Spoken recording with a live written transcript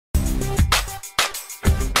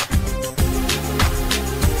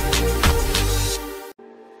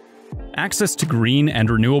Access to green and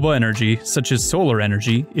renewable energy, such as solar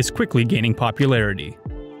energy, is quickly gaining popularity.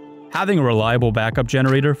 Having a reliable backup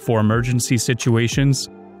generator for emergency situations,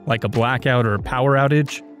 like a blackout or power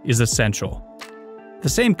outage, is essential. The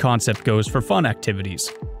same concept goes for fun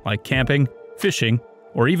activities, like camping, fishing,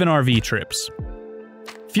 or even RV trips.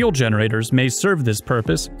 Fuel generators may serve this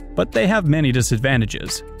purpose, but they have many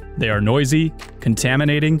disadvantages. They are noisy,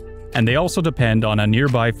 contaminating, and they also depend on a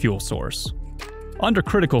nearby fuel source. Under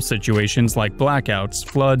critical situations like blackouts,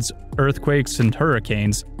 floods, earthquakes, and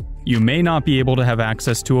hurricanes, you may not be able to have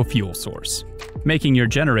access to a fuel source, making your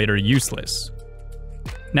generator useless.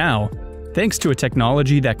 Now, thanks to a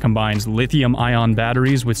technology that combines lithium-ion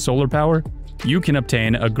batteries with solar power, you can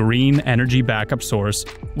obtain a green energy backup source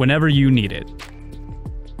whenever you need it.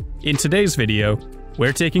 In today's video,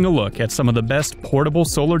 we're taking a look at some of the best portable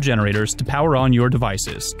solar generators to power on your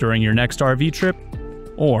devices during your next RV trip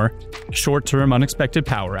or short-term unexpected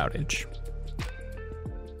power outage.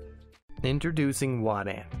 Introducing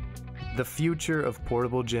WattAnt, the future of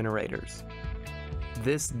portable generators.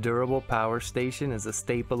 This durable power station is a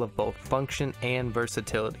staple of both function and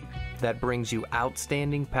versatility that brings you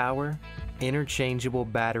outstanding power, interchangeable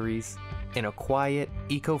batteries, and a quiet,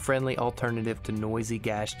 eco-friendly alternative to noisy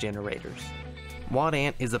gas generators.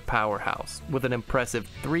 WattAnt is a powerhouse with an impressive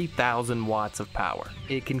 3,000 watts of power.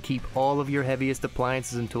 It can keep all of your heaviest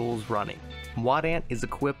appliances and tools running. WattAnt is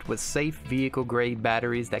equipped with safe vehicle-grade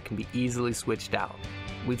batteries that can be easily switched out.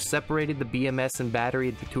 We've separated the BMS and battery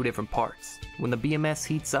into two different parts. When the BMS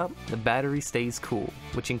heats up, the battery stays cool,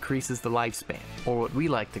 which increases the lifespan, or what we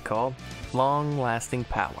like to call long-lasting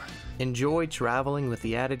power. Enjoy traveling with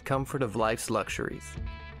the added comfort of life's luxuries.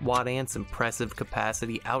 WattAnt's impressive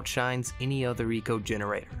capacity outshines any other eco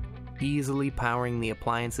generator, easily powering the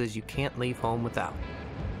appliances you can't leave home without.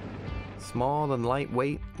 Small and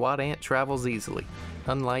lightweight, WattAnt travels easily,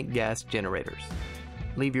 unlike gas generators.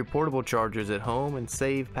 Leave your portable chargers at home and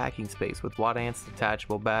save packing space with WattAnt's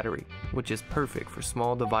detachable battery, which is perfect for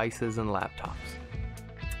small devices and laptops.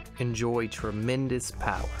 Enjoy tremendous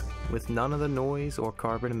power with none of the noise or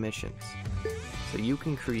carbon emissions, so you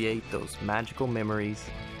can create those magical memories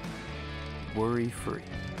worry-free.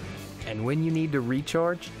 And when you need to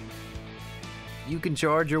recharge, you can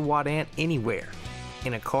charge your WattAnt anywhere,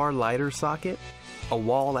 in a car lighter socket, a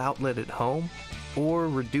wall outlet at home, or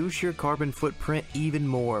reduce your carbon footprint even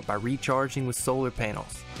more by recharging with solar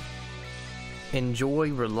panels.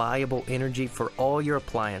 Enjoy reliable energy for all your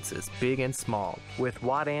appliances, big and small, with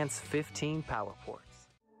WattAnt's 15 power ports.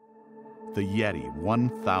 The Yeti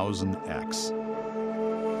 1000X.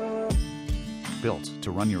 Built to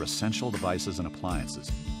run your essential devices and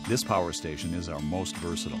appliances, this power station is our most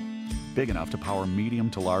versatile. Big enough to power medium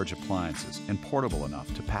to large appliances and portable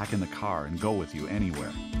enough to pack in the car and go with you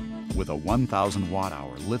anywhere. With a 1,000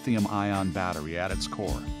 watt-hour lithium-ion battery at its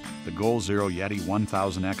core, the Goal Zero Yeti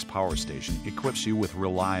 1000X power station equips you with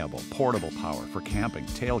reliable, portable power for camping,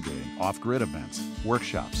 tailgating, off-grid events,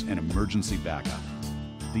 workshops, and emergency backup.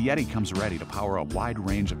 The Yeti comes ready to power a wide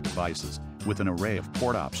range of devices with an array of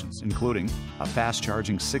port options, including a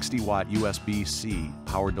fast-charging 60-watt USB-C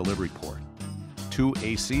power delivery port. 2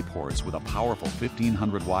 AC ports with a powerful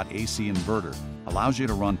 1,500-watt AC inverter allows you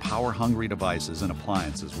to run power-hungry devices and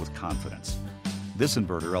appliances with confidence. This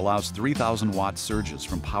inverter allows 3,000-watt surges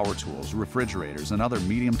from power tools, refrigerators, and other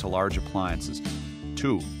medium to large appliances.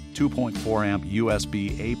 2 2.4-amp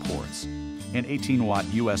USB-A ports, an 18-watt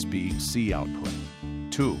USB-C output.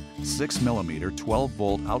 2 6mm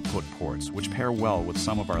 12-volt output ports which pair well with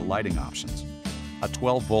some of our lighting options. A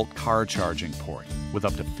 12-volt car charging port with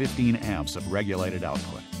up to 15 amps of regulated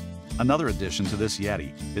output. Another addition to this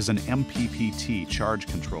Yeti is an MPPT charge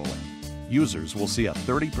controller. Users will see a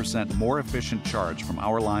 30% more efficient charge from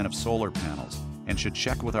our line of solar panels and should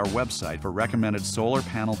check with our website for recommended solar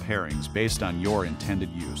panel pairings based on your intended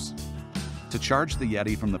use. To charge the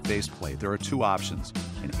Yeti from the faceplate, there are two options: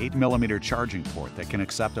 an 8mm charging port that can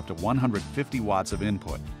accept up to 150 watts of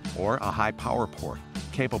input, or a high power port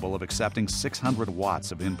capable of accepting 600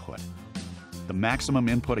 watts of input. The maximum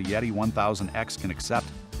input a Yeti 1000X can accept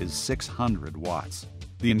is 600 watts.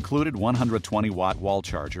 The included 120-watt wall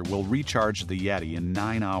charger will recharge the Yeti in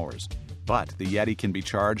 9 hours, but the Yeti can be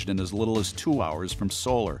charged in as little as 2 hours from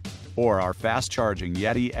solar or our fast-charging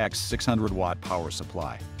Yeti X 600-watt power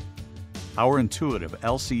supply. Our intuitive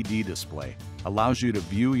LCD display allows you to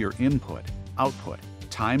view your input, output,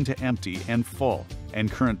 time to empty and full, and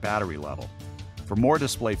current battery level. For more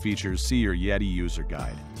display features, see your Yeti user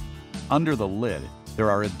guide. Under the lid, there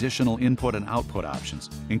are additional input and output options,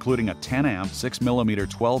 including a 10-amp 6mm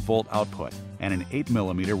 12-volt output and an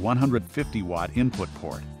 8mm 150-watt input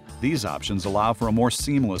port. These options allow for a more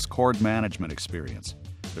seamless cord management experience.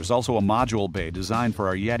 There's also a module bay designed for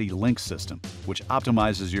our Yeti Link system, which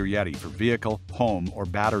optimizes your Yeti for vehicle, home, or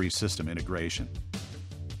battery system integration.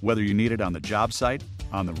 Whether you need it on the job site,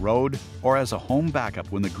 on the road, or as a home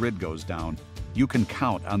backup when the grid goes down, you can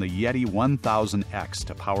count on the Yeti 1000X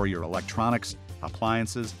to power your electronics,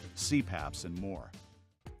 appliances, CPAPs, and more.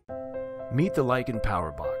 Meet the Lycan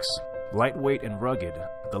Powerbox. Lightweight and rugged,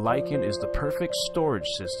 the Lycan is the perfect storage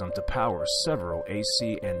system to power several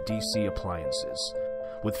AC and DC appliances,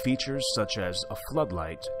 with features such as a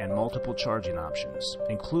floodlight and multiple charging options,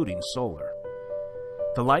 including solar.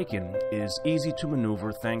 The Lycan is easy to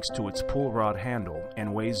maneuver thanks to its pull rod handle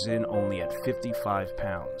and weighs in only at 55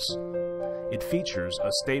 pounds. It features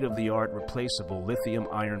a state-of-the-art replaceable lithium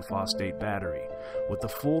iron phosphate battery with a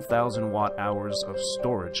full 1,000 watt-hours of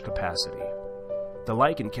storage capacity. The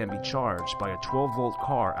Lycan can be charged by a 12-volt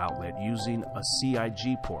car outlet using a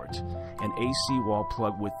CIG port, an AC wall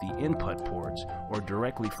plug with the input port, or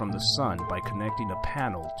directly from the sun by connecting a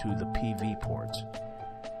panel to the PV port.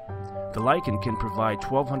 The Lycan can provide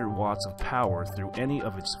 1,200 watts of power through any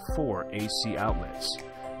of its 4 AC outlets.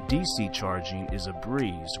 DC charging is a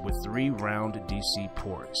breeze with 3 round DC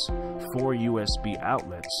ports, 4 USB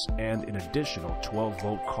outlets, and an additional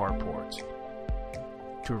 12-volt car port.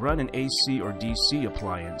 To run an AC or DC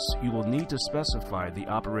appliance, you will need to specify the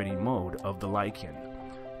operating mode of the Lycan.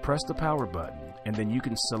 Press the power button, and then you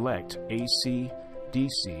can select AC,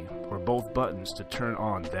 DC, or both buttons to turn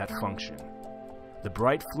on that function. The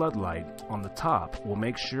bright floodlight on the top will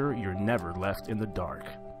make sure you're never left in the dark.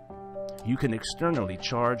 You can externally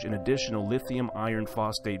charge an additional lithium iron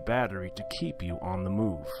phosphate battery to keep you on the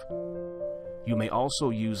move. You may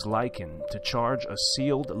also use Lycan to charge a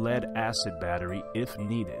sealed lead-acid battery if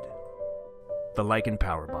needed. The Lycan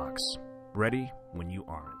Powerbox. Ready when you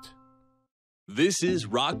aren't. This is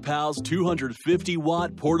Rockpals'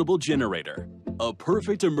 250-watt portable generator. A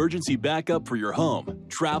perfect emergency backup for your home,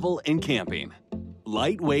 travel, and camping.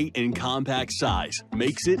 Lightweight and compact size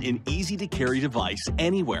makes it an easy-to-carry device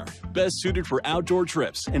anywhere. Best suited for outdoor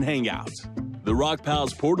trips and hangouts. The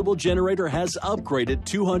Rockpals portable generator has upgraded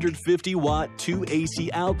 250-watt 2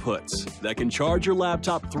 AC outputs that can charge your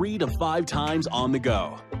laptop 3 to 5 times on the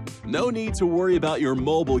go. No need to worry about your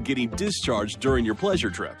mobile getting discharged during your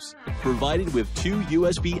pleasure trips. Provided with 2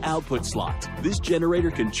 USB output slots, this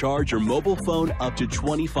generator can charge your mobile phone up to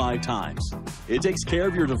 25 times. It takes care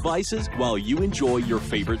of your devices while you enjoy your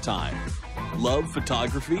favorite time. Love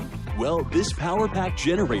photography? Well, this power-packed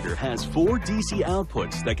generator has 4 DC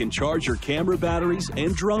outputs that can charge your camera batteries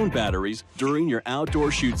and drone batteries during your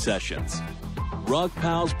outdoor shoot sessions.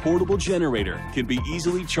 Rockpals portable generator can be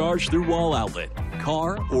easily charged through wall outlet,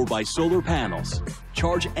 car, or by solar panels.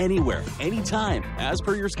 Charge anywhere, anytime, as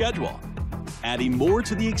per your schedule. Adding more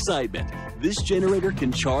to the excitement, this generator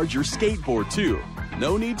can charge your skateboard too.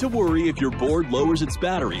 No need to worry if your board lowers its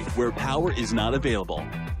battery where power is not available.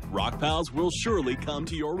 Rockpals will surely come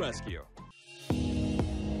to your rescue.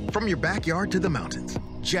 From your backyard to the mountains,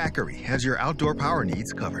 Jackery has your outdoor power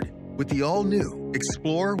needs covered with the all-new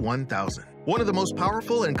Explore 1000. One of the most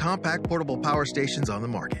powerful and compact portable power stations on the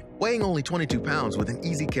market. Weighing only 22 pounds with an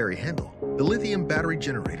easy carry handle, the lithium battery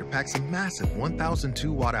generator packs a massive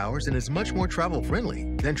 1,002 watt-hours and is much more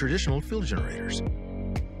travel-friendly than traditional fuel generators.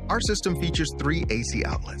 Our system features 3 AC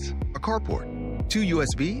outlets, a carport, 2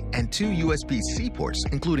 USB and 2 USB-C ports,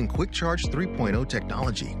 including Quick Charge 3.0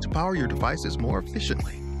 technology to power your devices more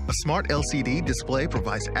efficiently. A smart LCD display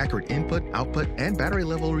provides accurate input, output, and battery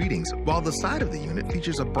level readings, while the side of the unit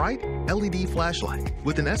features a bright LED flashlight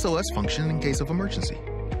with an SOS function in case of emergency.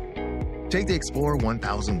 Take the Explorer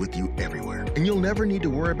 1000 with you everywhere, and you'll never need to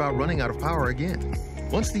worry about running out of power again.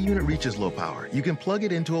 Once the unit reaches low power, you can plug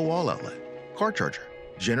it into a wall outlet, car charger,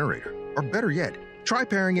 generator, or better yet, try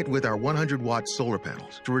pairing it with our 100-watt solar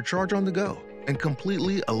panels to recharge on the go and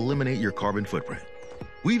completely eliminate your carbon footprint.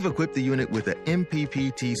 We've equipped the unit with a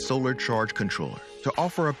MPPT solar charge controller to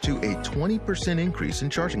offer up to a 20% increase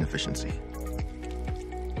in charging efficiency.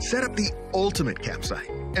 Set up the ultimate campsite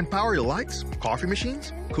and power your lights, coffee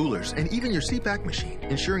machines, coolers, and even your CPAP machine,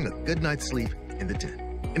 ensuring a good night's sleep in the tent.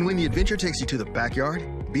 And when the adventure takes you to the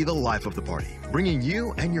backyard, be the life of the party, bringing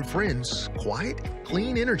you and your friends quiet,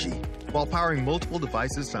 clean energy while powering multiple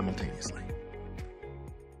devices simultaneously.